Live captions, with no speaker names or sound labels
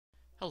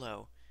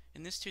Hello.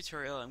 In this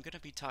tutorial, I'm going to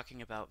be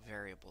talking about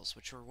variables,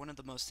 which are one of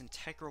the most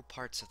integral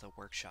parts of the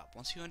workshop.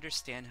 Once you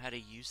understand how to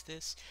use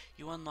this,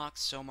 you unlock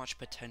so much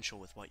potential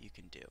with what you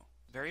can do.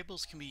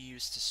 Variables can be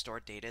used to store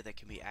data that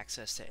can be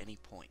accessed at any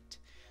point.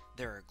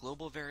 There are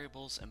global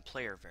variables and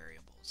player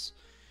variables.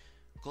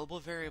 Global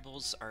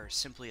variables are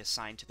simply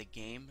assigned to the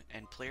game,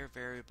 and player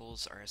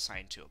variables are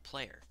assigned to a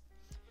player.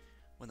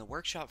 When the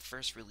workshop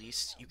first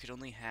released, you could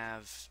only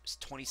have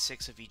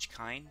 26 of each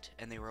kind,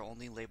 and they were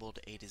only labeled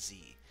A to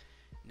Z.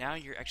 Now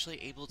you're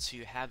actually able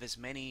to have as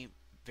many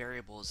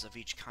variables of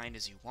each kind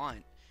as you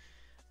want,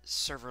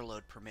 server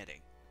load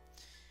permitting.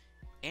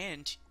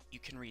 And you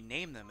can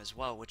rename them as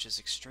well, which is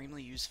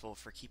extremely useful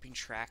for keeping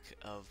track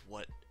of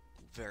what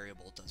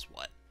variable does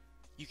what.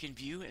 You can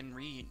view and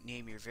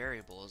rename your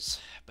variables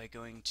by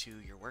going to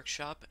your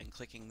workshop and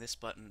clicking this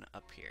button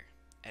up here,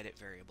 Edit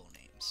Variable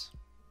Names.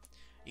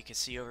 You can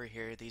see over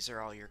here, these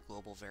are all your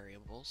global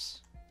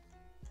variables,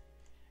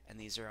 and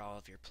these are all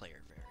of your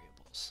player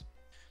variables.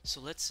 So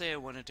let's say I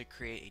wanted to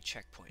create a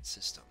checkpoint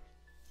system.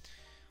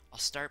 I'll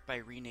start by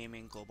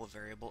renaming global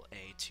variable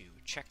A to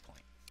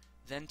checkpoint.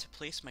 Then to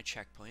place my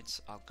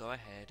checkpoints, I'll go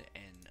ahead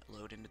and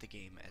load into the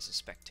game as a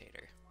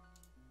spectator.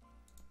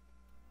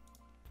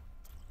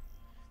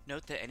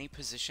 Note that any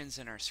positions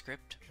in our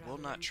script will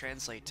not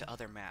translate to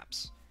other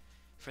maps.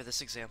 For this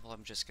example,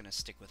 I'm just going to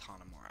stick with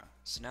Hanamura.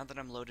 So now that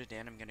I'm loaded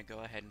in, I'm going to go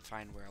ahead and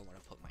find where I want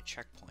to put my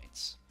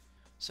checkpoints.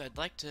 So I'd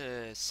like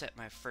to set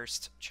my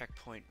first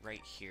checkpoint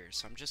right here.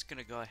 So I'm just going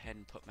to go ahead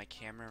and put my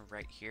camera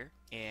right here.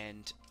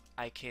 And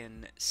I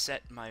can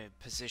set my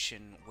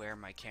position where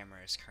my camera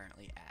is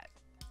currently at.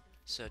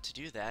 So to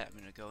do that, I'm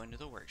going to go into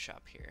the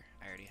workshop here.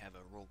 I already have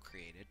a rule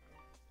created.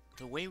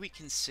 The way we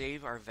can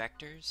save our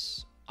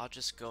vectors, I'll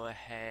just go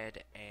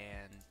ahead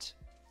and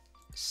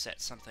set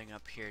something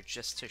up here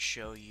just to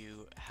show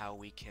you how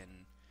we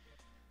can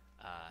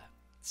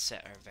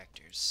set our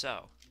vectors.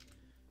 So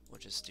we'll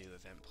just do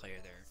event player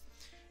there.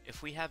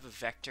 If we have a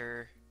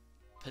vector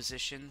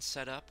position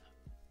set up,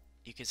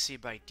 you can see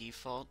by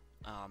default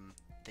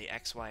the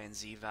X, Y, and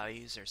Z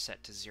values are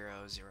set to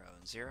 0, 0,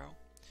 and 0.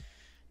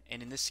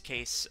 And in this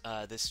case,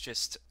 this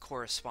just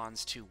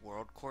corresponds to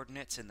world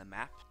coordinates in the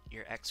map,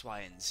 your X, Y,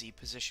 and Z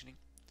positioning.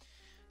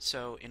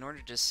 So in order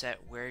to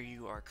set where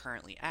you are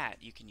currently at,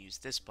 you can use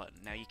this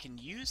button. Now you can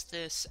use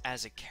this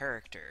as a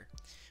character,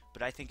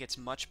 but I think it's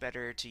much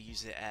better to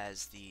use it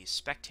as the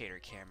spectator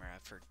camera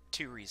for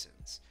two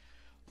reasons.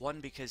 One,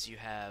 because you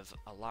have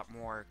a lot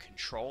more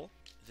control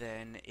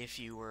than if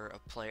you were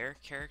a player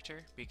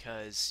character,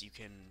 because you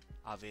can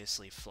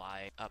obviously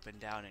fly up and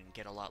down and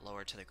get a lot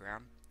lower to the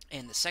ground.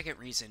 And the second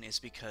reason is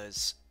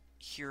because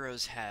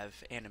heroes have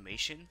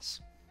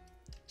animations,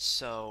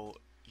 so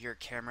your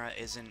camera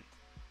isn't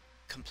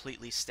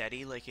completely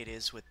steady like it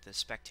is with the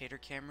spectator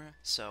camera.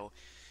 So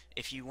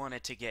if you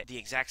wanted to get the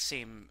exact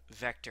same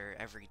vector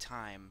every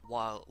time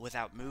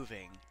without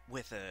moving,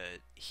 with a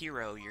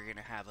hero you're going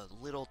to have a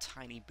little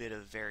tiny bit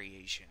of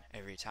variation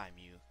every time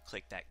you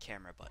click that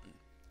camera button.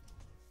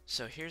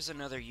 So here's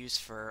another use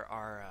for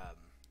our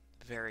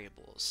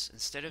variables.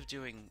 Instead of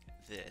doing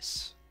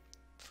this,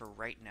 for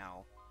right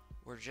now,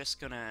 we're just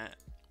going to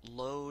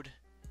load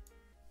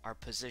our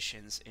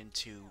positions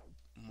into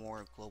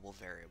more global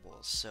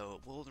variables.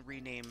 So we'll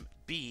rename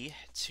B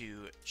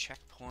to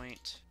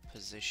checkpoint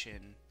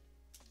position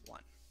 1.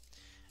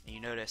 And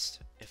you noticed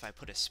if I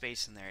put a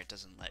space in there, it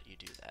doesn't let you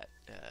do that.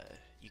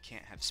 You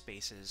can't have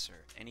spaces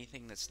or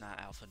anything that's not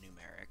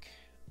alphanumeric.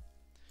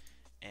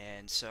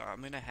 And so I'm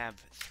going to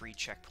have 3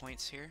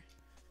 checkpoints here.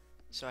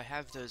 So I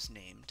have those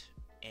named,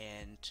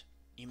 and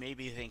you may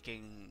be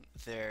thinking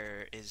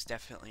there is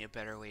definitely a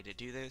better way to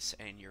do this,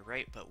 and you're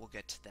right, but we'll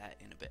get to that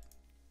in a bit.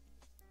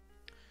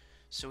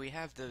 So we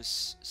have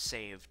those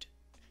saved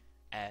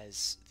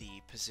as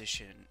the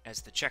position,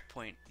 as the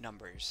checkpoint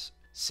numbers.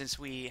 Since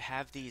we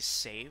have these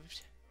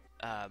saved,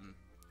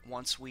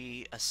 once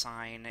we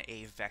assign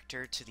a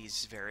vector to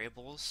these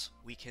variables,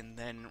 we can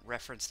then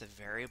reference the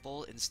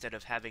variable instead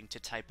of having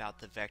to type out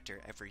the vector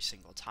every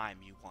single time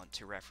you want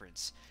to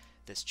reference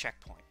this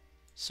checkpoint.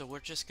 So we're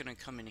just going to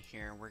come in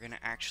here, we're going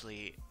to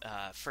actually,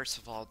 first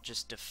of all,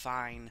 just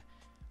define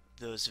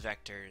those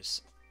vectors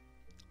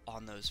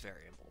on those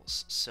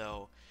variables.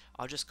 So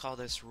I'll just call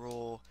this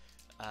rule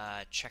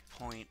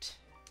checkpoint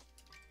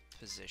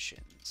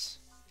positions,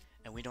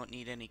 and we don't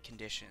need any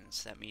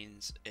conditions. That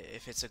means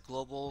if it's a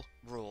global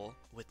rule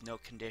with no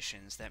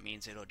conditions, that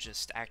means it'll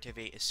just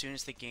activate as soon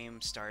as the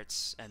game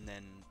starts and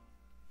then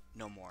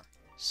no more.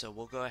 So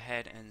we'll go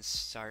ahead and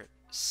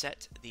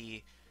set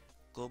the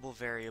global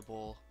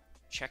variable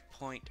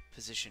checkpoint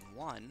position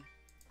 1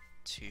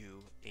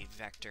 to a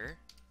vector,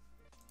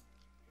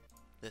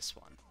 this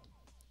one,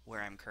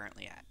 where I'm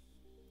currently at.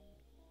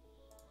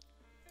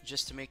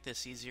 Just to make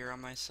this easier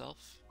on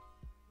myself,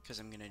 because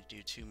I'm going to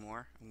do 2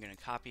 more, I'm going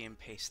to copy and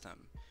paste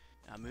them.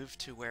 Now move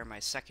to where my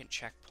second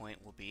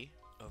checkpoint will be,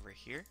 over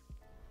here.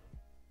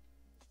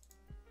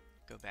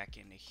 Go back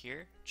into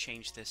here,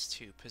 change this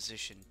to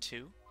position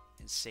 2,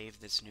 and save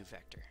this new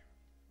vector.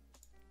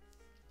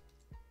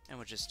 And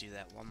we'll just do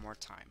that one more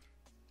time.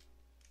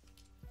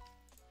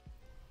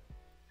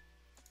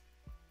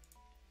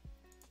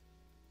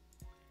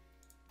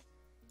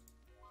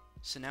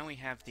 So now we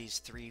have these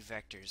three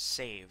vectors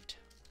saved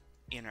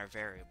in our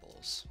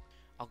variables.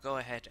 I'll go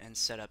ahead and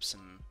set up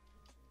some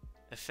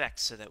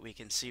effects so that we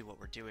can see what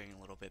we're doing a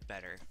little bit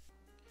better.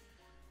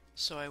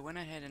 So I went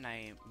ahead and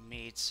I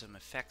made some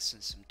effects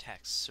and some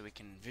text so we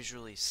can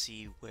visually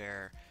see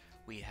where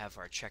we have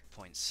our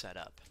checkpoints set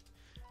up.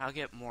 I'll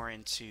get more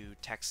into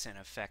text and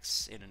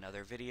effects in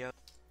another video,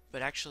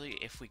 but actually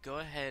if we go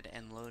ahead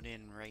and load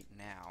in right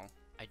now,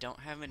 I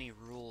don't have any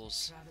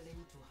rules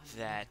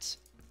that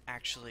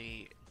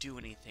actually do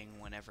anything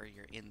whenever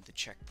you're in the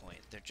checkpoint.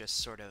 They're just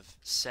sort of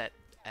set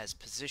as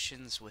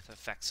positions with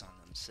effects on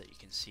them so that you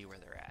can see where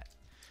they're at.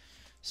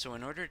 So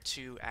in order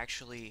to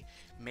actually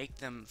make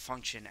them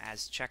function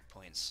as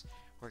checkpoints,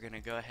 we're going to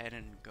go ahead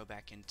and go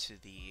back into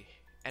the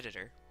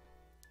editor.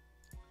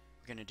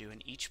 We're going to do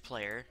an each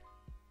player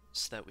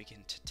so that we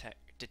can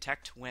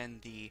detect when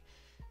the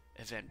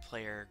event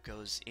player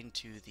goes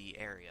into the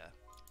area.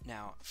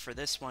 Now for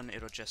this one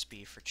it'll just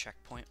be for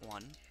checkpoint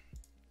 1.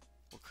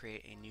 We'll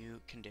create a new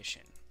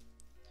condition.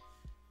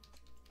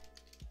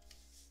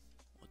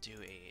 We'll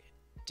do a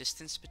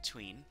distance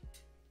between.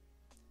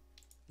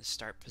 The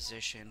start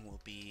position will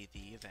be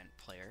the event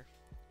player,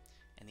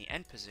 and the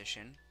end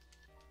position,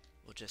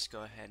 we'll just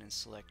go ahead and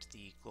select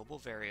the global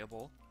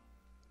variable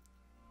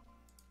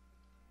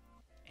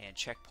and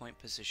checkpoint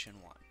position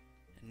 1.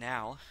 And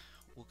now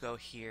we'll go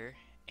here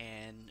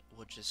and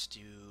we'll just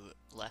do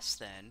less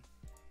than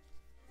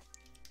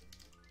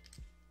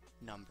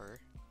number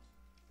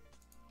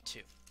 2.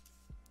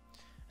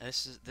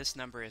 This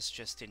number is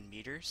just in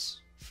meters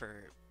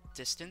for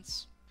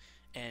distance,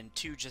 and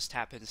 2 just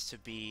happens to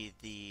be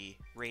the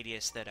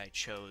radius that I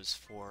chose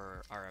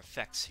for our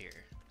effects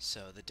here.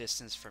 So the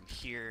distance from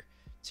here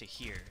to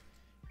here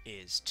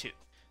is 2.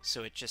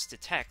 So it just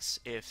detects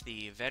if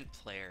the event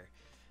player,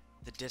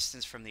 the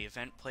distance from the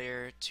event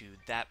player to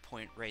that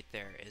point right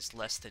there is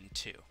less than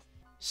 2.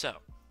 So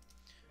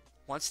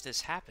once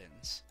this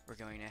happens, we're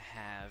going to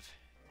have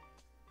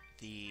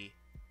the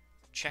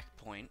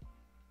checkpoint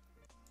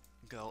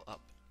go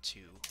up to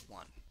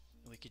 1.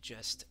 We could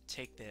just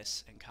take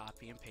this and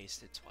copy and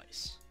paste it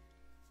twice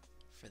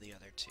for the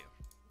other 2.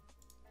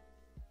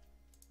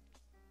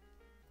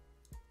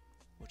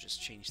 We'll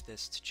just change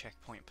this to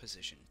checkpoint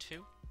position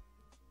 2.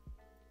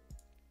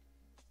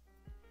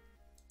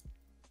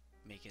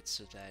 Make it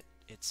so that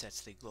it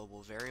sets the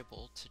global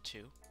variable to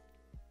 2.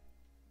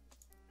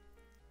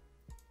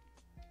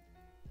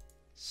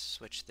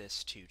 Switch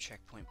this to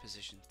checkpoint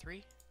position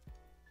 3.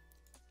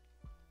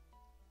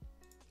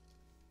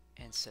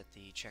 And set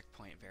the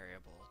checkpoint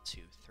variable to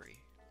 3.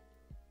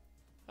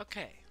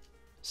 Okay,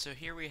 so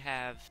here we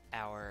have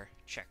our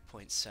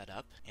checkpoint set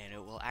up, and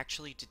it will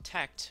actually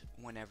detect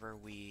whenever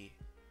we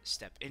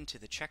step into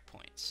the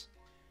checkpoints.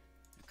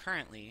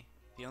 Currently,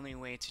 the only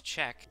way to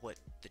check what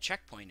the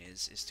checkpoint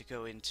is to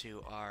go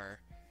into our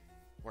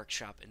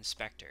workshop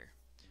inspector.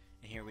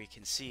 And here we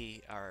can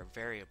see our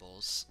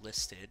variables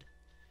listed.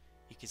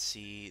 You can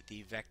see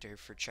the vector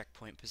for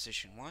checkpoint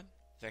position 1,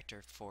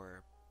 vector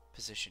for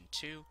position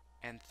 2,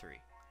 and 3.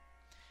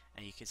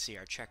 And you can see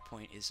our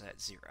checkpoint is at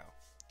 0.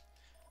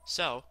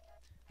 So,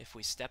 if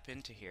we step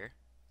into here,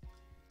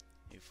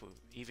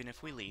 even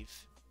if we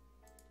leave,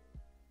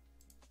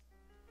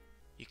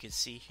 you can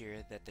see here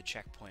that the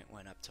checkpoint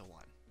went up to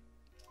 1.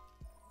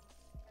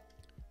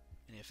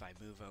 And if I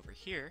move over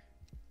here,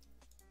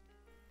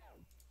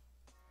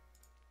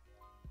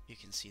 you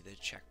can see the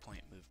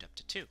checkpoint moved up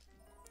to 2.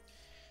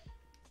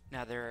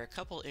 Now there are a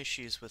couple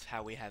issues with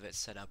how we have it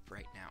set up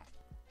right now.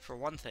 For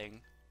one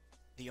thing,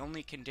 the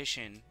only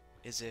condition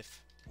is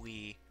if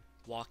we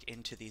walk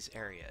into these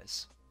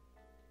areas.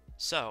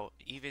 So,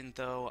 even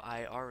though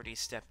I already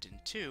stepped in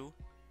 2,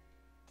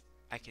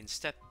 I can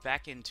step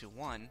back into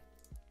 1,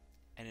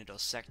 and it'll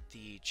set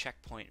the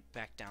checkpoint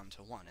back down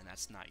to 1, and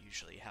that's not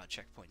usually how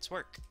checkpoints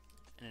work.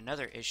 And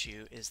another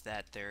issue is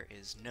that there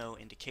is no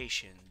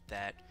indication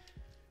that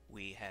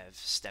we have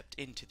stepped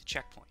into the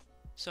checkpoint.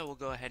 So we'll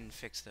go ahead and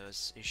fix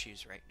those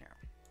issues right now.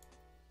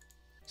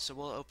 So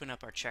we'll open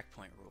up our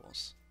checkpoint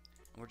rules.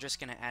 We're just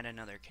going to add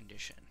another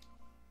condition.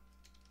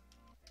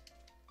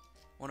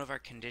 One of our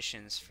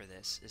conditions for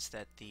this is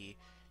that the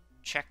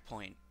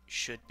checkpoint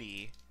should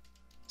be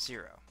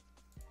 0.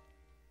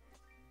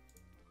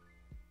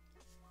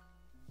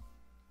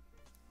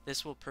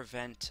 This will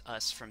prevent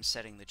us from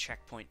setting the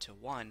checkpoint to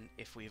 1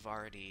 if we've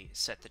already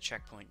set the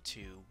checkpoint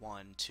to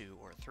 1, 2,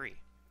 or 3.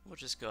 We'll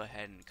just go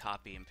ahead and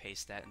copy and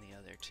paste that in the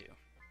other 2.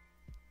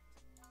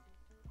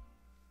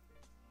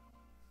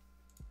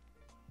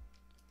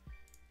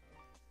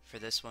 For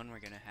this one, we're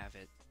going to have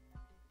it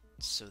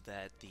so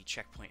that the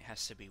checkpoint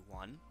has to be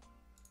 1.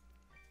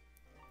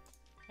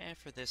 And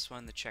for this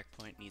one, the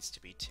checkpoint needs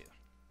to be 2.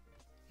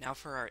 Now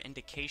for our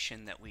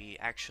indication that we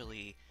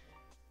actually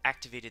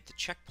activated the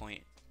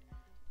checkpoint,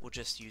 we'll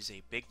just use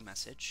a big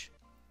message,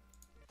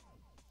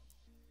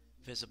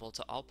 visible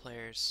to all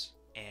players,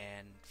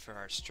 and for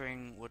our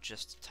string, we'll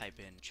just type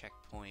in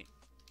checkpoint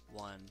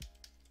 1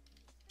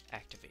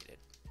 activated.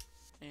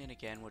 And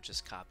again, we'll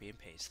just copy and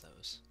paste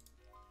those.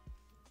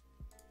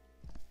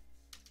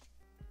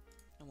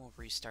 And we'll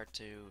restart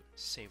to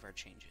save our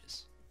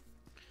changes.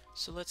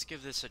 So let's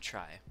give this a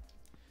try.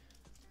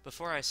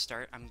 Before I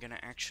start, I'm gonna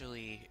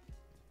actually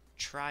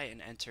try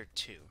and enter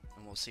 2,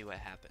 and we'll see what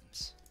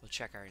happens. We'll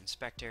check our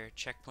inspector.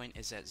 Checkpoint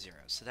is at 0,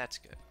 so that's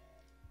good.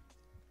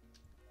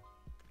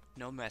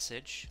 No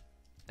message.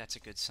 That's a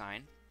good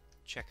sign.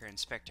 Check our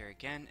inspector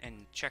again,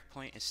 and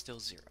checkpoint is still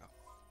 0.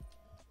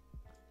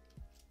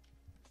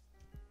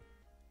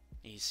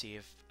 You see,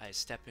 if I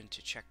step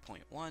into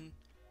checkpoint 1,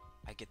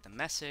 I get the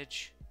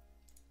message.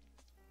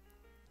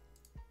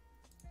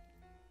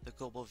 The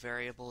global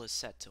variable is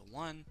set to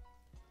 1,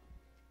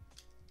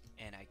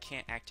 and I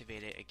can't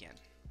activate it again.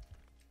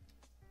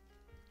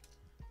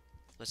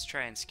 Let's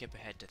try and skip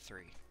ahead to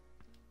 3.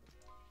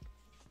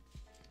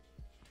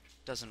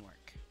 Doesn't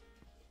work.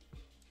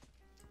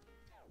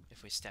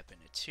 If we step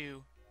into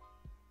 2,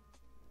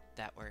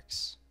 that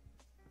works.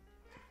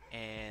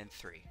 And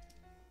 3.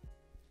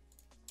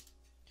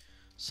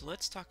 So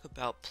let's talk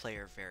about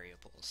player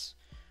variables.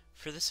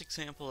 For this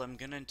example, I'm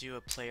going to do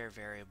a player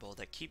variable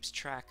that keeps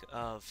track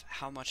of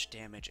how much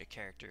damage a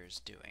character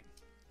is doing.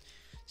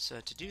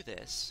 So to do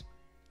this,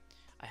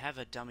 I have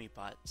a dummy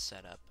bot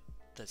set up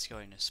that's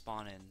going to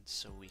spawn in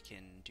so we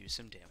can do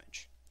some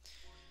damage.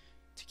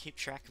 To keep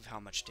track of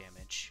how much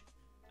damage,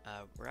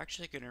 we're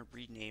actually going to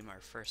rename our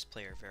first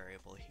player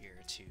variable here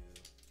to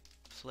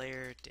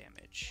player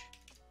damage.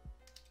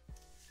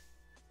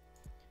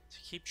 To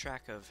keep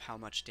track of how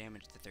much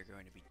damage that they're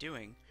going to be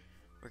doing,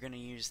 we're going to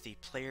use the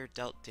player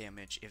dealt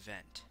damage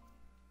event.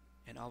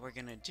 And all we're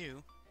going to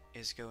do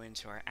is go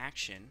into our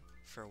action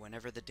for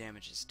whenever the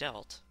damage is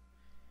dealt.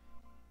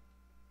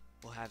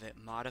 We'll have it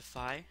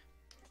modify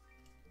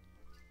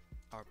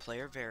our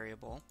player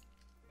variable,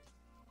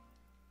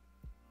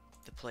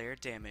 the player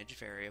damage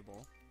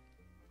variable,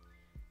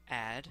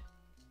 add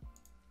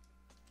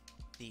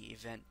the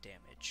event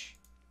damage.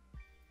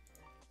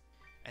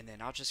 And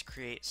then I'll just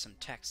create some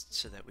text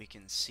so that we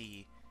can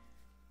see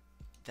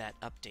that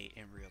update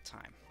in real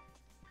time.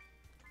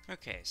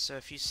 Okay, so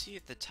if you see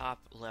at the top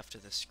left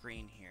of the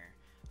screen here,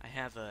 I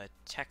have a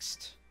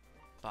text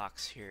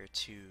box here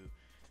to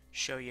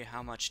show you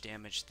how much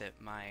damage that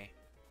my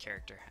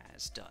character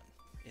has done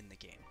in the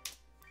game.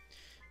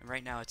 And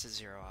right now it's a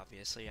 0,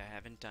 obviously. I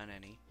haven't done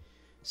any.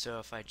 So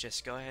if I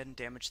just go ahead and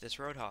damage this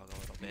Roadhog a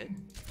little bit,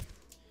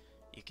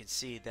 you can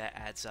see that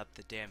adds up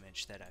the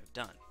damage that I've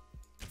done.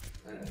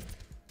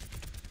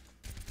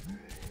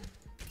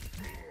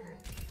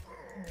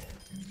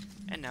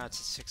 And now it's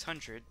at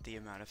 600, the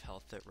amount of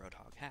health that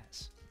Roadhog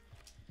has.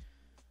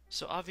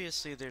 So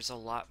obviously there's a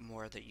lot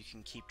more that you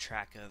can keep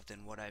track of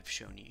than what I've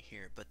shown you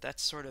here, but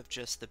that's sort of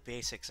just the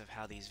basics of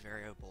how these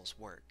variables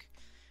work.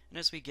 And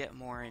as we get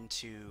more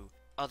into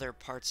other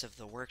parts of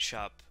the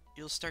workshop,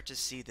 you'll start to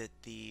see that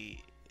the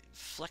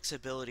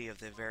flexibility of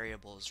the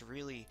variables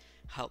really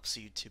helps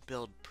you to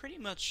build pretty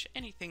much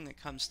anything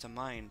that comes to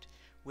mind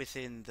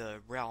within the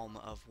realm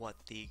of what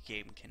the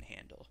game can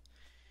handle.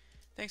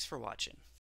 Thanks for watching.